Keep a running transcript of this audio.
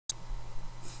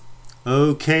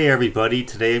Okay everybody,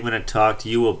 today I'm going to talk to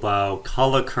you about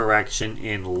color correction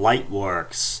in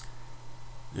LightWorks.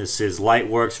 This is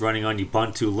LightWorks running on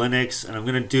Ubuntu Linux, and I'm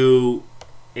going to do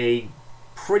a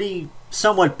pretty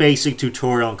somewhat basic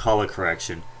tutorial on color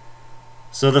correction.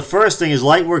 So the first thing is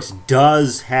LightWorks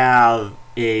does have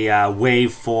a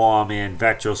waveform and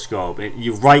vectorscope.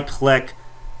 You right click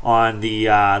on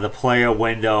the player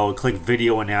window, click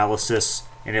video analysis,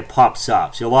 and it pops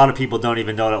up. So a lot of people don't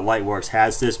even know that LightWorks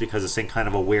has this because it's in kind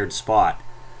of a weird spot.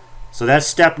 So that's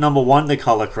step number one, the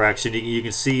color correction. You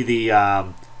can see the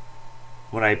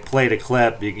when I play the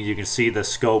clip, you can see the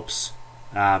scopes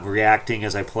reacting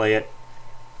as I play it.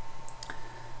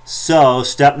 So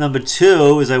step number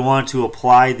two is I want to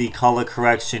apply the color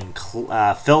correction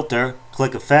filter.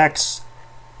 Click effects,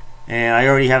 and I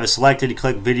already have it selected. You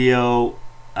click video,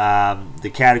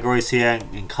 the categories here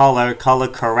in color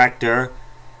corrector.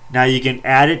 Now you can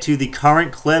add it to the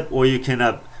current clip, or you can,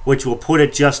 which will put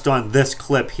it just on this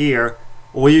clip here,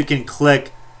 or you can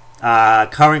click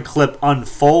current clip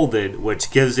unfolded,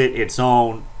 which gives it its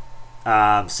own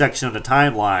section of the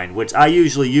timeline, which I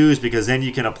usually use because then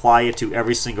you can apply it to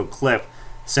every single clip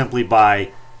simply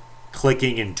by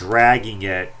clicking and dragging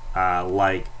it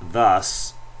like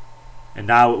thus, and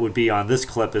now it would be on this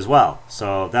clip as well.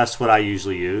 So that's what I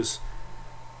usually use.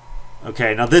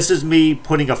 Okay, now this is me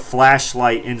putting a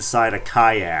flashlight inside a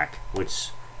kayak, which,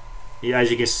 as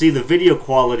you can see, the video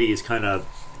quality is kind of,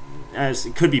 as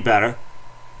it could be better.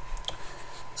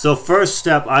 So first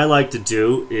step I like to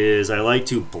do is I like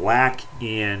to black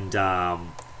and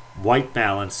white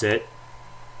balance it.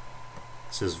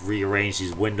 Just rearrange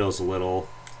these windows a little.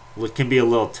 It can be a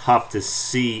little tough to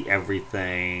see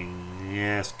everything.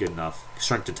 Yeah, it's good enough.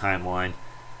 Shrink the timeline.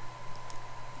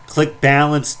 Click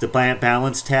balance, the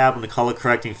balance tab on the color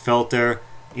correcting filter,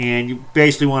 and you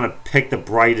basically want to pick the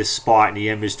brightest spot in the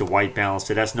image to white balance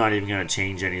it. That's not even going to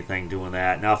change anything doing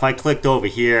that. Now if I clicked over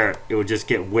here, it would just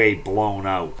get way blown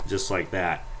out, just like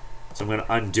that. So I'm going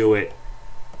to undo it,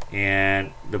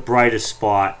 and the brightest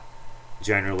spot,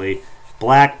 generally.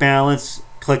 Black balance,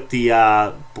 click the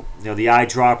the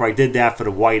eyedropper. I did that for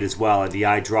the white as well, the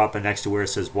eyedropper next to where it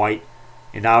says white.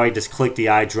 And now I just click the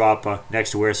eyedropper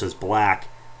next to where it says black,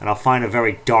 and I'll find a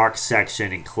very dark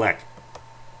section and click.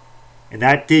 And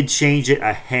that did change it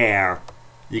a hair.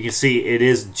 You can see it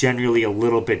is generally a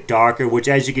little bit darker, which,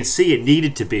 as you can see, it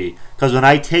needed to be, because when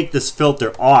I take this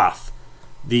filter off,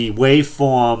 the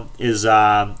waveform is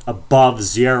above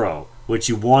 0, which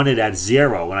you want it at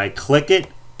 0. When I click it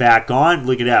back on,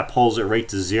 look at that, pulls it right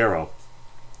to 0.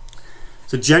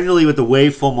 So generally with the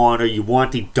waveform monitor, you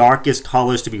want the darkest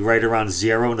colors to be right around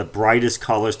 0 and the brightest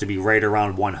colors to be right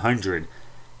around 100.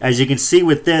 As you can see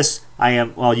with this, I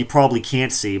am, well, you probably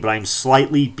can't see, but I'm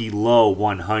slightly below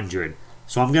 100.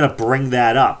 So I'm going to bring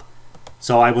that up.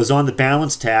 So I was on the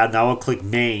balance tab, now I'll click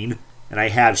main, and I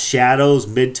have shadows,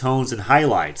 midtones, and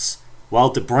highlights. Well,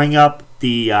 to bring up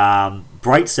the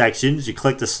bright sections, you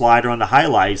click the slider on the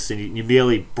highlights, and you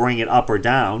merely bring it up or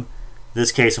down. In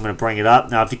this case, I'm going to bring it up.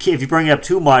 Now, if you bring it up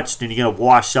too much, then you're going to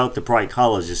wash out the bright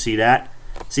colors. You see that?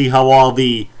 See how all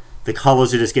the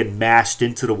colors are just getting mashed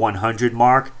into the 100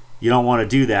 mark? You don't want to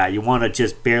do that. You want to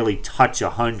just barely touch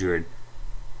 100.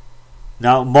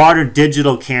 Now, modern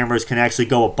digital cameras can actually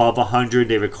go above 100.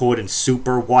 They record in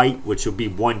super white, which will be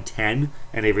 110,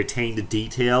 and they retain the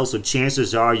details. So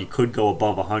chances are you could go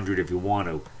above 100 if you want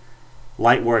to.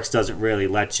 LightWorks doesn't really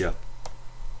let you.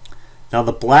 Now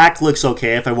the black looks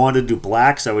okay. If I wanted to do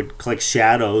blacks, I would click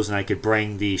shadows, and I could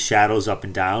bring the shadows up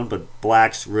and down, but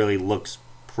blacks really looks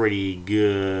pretty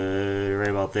good right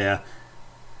about there.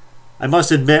 I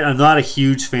must admit, I'm not a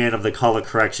huge fan of the color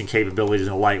correction capabilities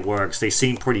in LightWorks. They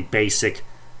seem pretty basic.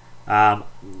 The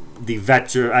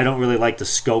vector, I don't really like the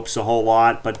scopes a whole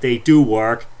lot, but they do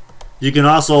work. You can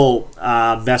also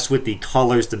mess with the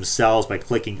colors themselves by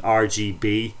clicking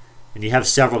RGB. And you have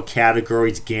several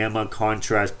categories: gamma,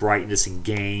 contrast, brightness, and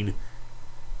gain.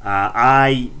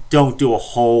 I don't do a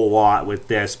whole lot with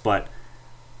this, but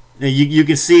you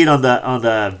can see it on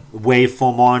the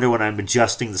waveform monitor when I'm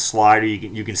adjusting the slider.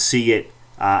 You can see it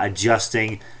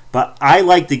adjusting, but I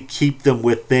like to keep them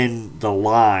within the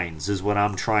lines is what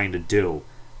I'm trying to do.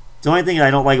 The only thing I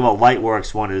don't like about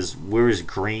LightWorks one is, where is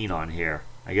green on here?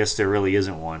 I guess there really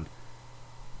isn't one.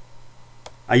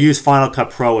 I use Final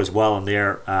Cut Pro as well, and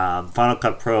their Final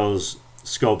Cut Pro's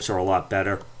scopes are a lot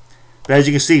better. But as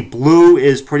you can see, blue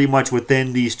is pretty much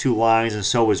within these two lines, and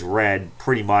so is red,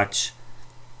 pretty much.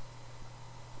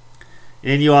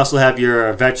 And you also have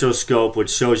your vectorscope, which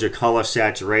shows your color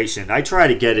saturation. I try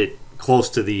to get it close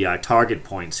to the target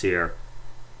points here.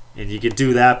 And you can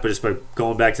do that, but just by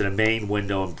going back to the main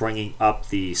window and bringing up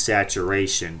the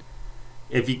saturation.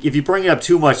 if you bring it up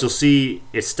too much, you'll see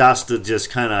it starts to just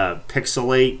kind of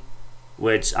pixelate,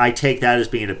 which I take that as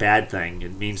being a bad thing.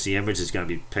 It means the image is going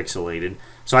to be pixelated.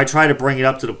 So I try to bring it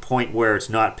up to the point where it's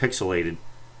not pixelated,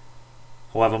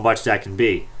 however much that can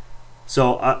be.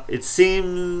 So it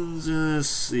seems, let's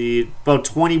see, about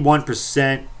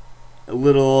 21%, a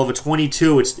little over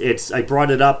 22. I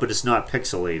brought it up, but it's not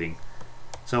pixelating.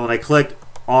 So when I click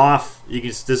off, you can.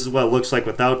 This is what it looks like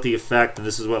without the effect, and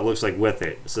this is what it looks like with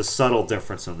it. It's a subtle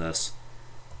difference in this.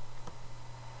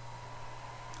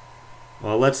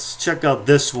 Well, let's check out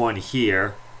this one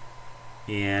here,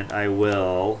 and I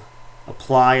will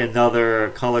apply another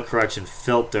color correction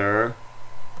filter.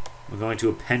 I'm going to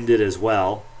append it as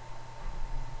well.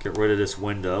 Get rid of this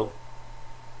window.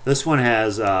 This one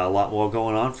has a lot more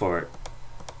going on for it.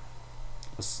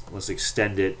 Let's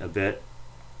extend it a bit.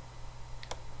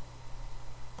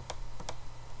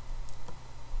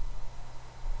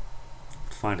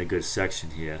 Find a good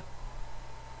section here.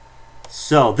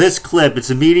 So this clip, it's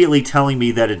immediately telling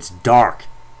me that it's dark.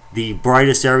 The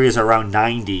brightest area is around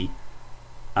 90.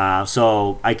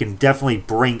 So I can definitely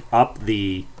bring up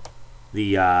the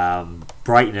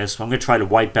brightness. I'm going to try to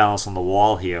white balance on the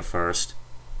wall here first.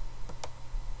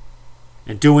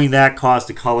 And doing that caused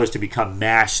the colors to become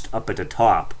mashed up at the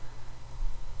top.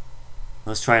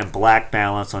 Let's try and black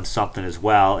balance on something as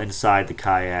well inside the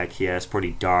kayak here. It's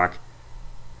pretty dark.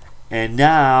 And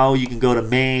now you can go to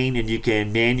main and you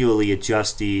can manually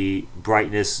adjust the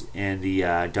brightness and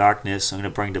the darkness. I'm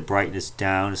going to bring the brightness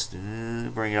down. Just,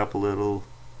 bring it up a little.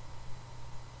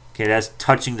 Okay, that's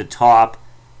touching the top.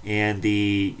 And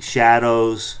the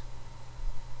shadows,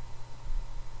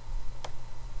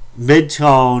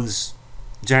 midtones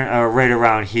are right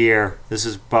around here. This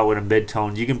is about what a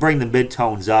midtone. You can bring the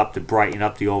midtones up to brighten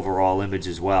up the overall image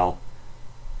as well.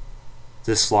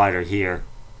 This slider here.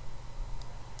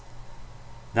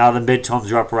 Now the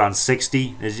midtones are up around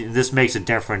 60. This makes a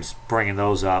difference bringing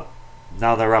those up.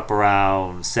 Now they're up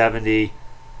around 70.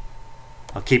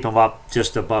 I'll keep them up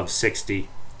just above 60.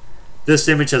 This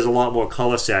image has a lot more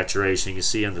color saturation. You can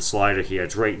see on the slider here,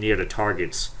 it's right near the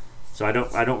targets. So I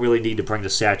don't really need to bring the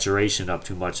saturation up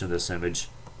too much in this image.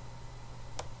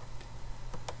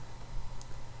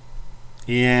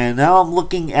 And now I'm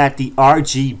looking at the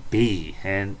RGB,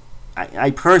 and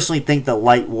I personally think the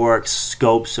LightWorks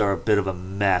scopes are a bit of a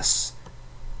mess.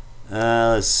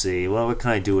 Let's see, what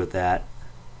can I do with that?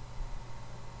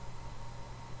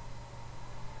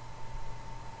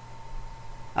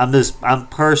 I'm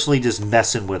personally just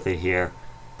messing with it here.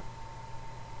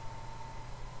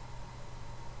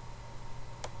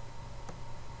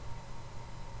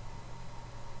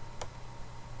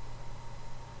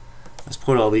 Let's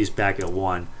put all these back at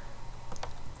 1.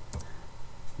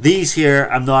 These here,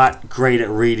 I'm not great at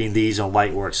reading these on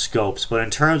LightWorks scopes, but in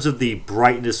terms of the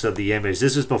brightness of the image,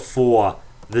 this is before,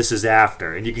 this is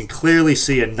after, and you can clearly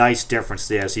see a nice difference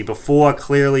there. See, before,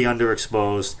 clearly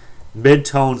underexposed.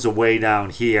 Midtones are way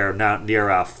down here, now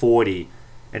near 40,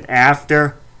 and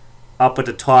after, up at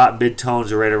the top,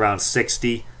 midtones are right around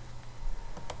 60.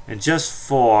 And just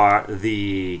for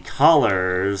the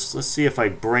colors, let's see if I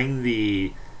bring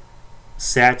the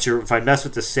if I mess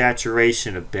with the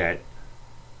saturation a bit.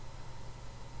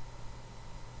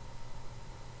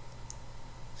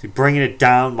 See, bringing it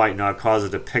down might not cause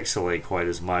it to pixelate quite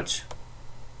as much.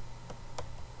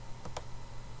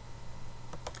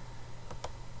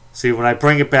 See, when I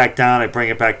bring it back down, I bring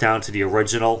it back down to the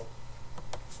original.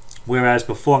 Whereas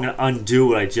before, I'm going to undo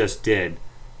what I just did.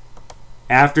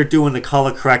 After doing the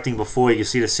color correcting before, you can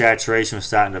see the saturation was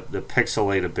starting to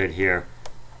pixelate a bit here.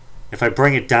 If I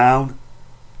bring it down,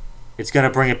 it's going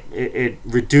to bring it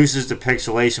reduces the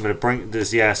pixelation, but it brings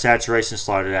this saturation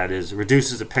slider, that is,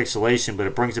 reduces the pixelation, but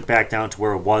it brings it back down to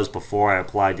where it was before I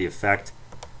applied the effect.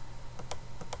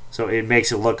 So it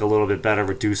makes it look a little bit better,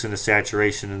 reducing the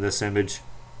saturation in this image.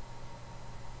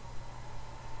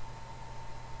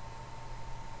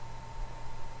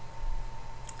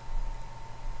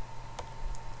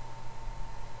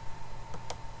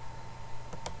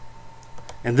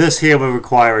 And this here will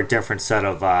require a different set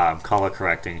of color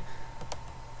correcting.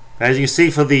 As you can see,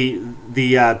 for the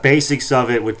basics of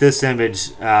it with this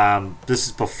image, this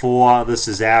is before, this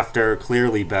is after,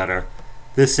 clearly better.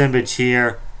 This image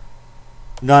here,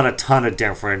 not a ton of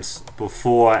difference.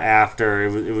 Before,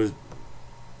 after,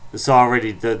 it's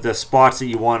already, the spots that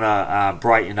you want to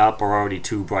brighten up are already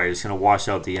too bright. It's going to wash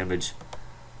out the image.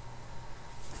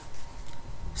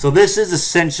 So this is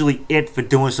essentially it for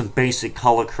doing some basic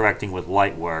color correcting with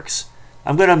LightWorks.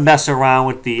 I'm going to mess around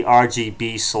with the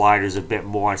RGB sliders a bit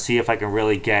more and see if I can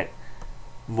really get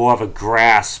more of a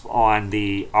grasp on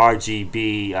the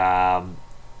RGB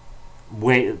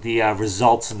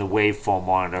results in the waveform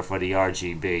monitor for the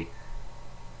RGB.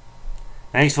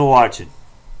 Thanks for watching.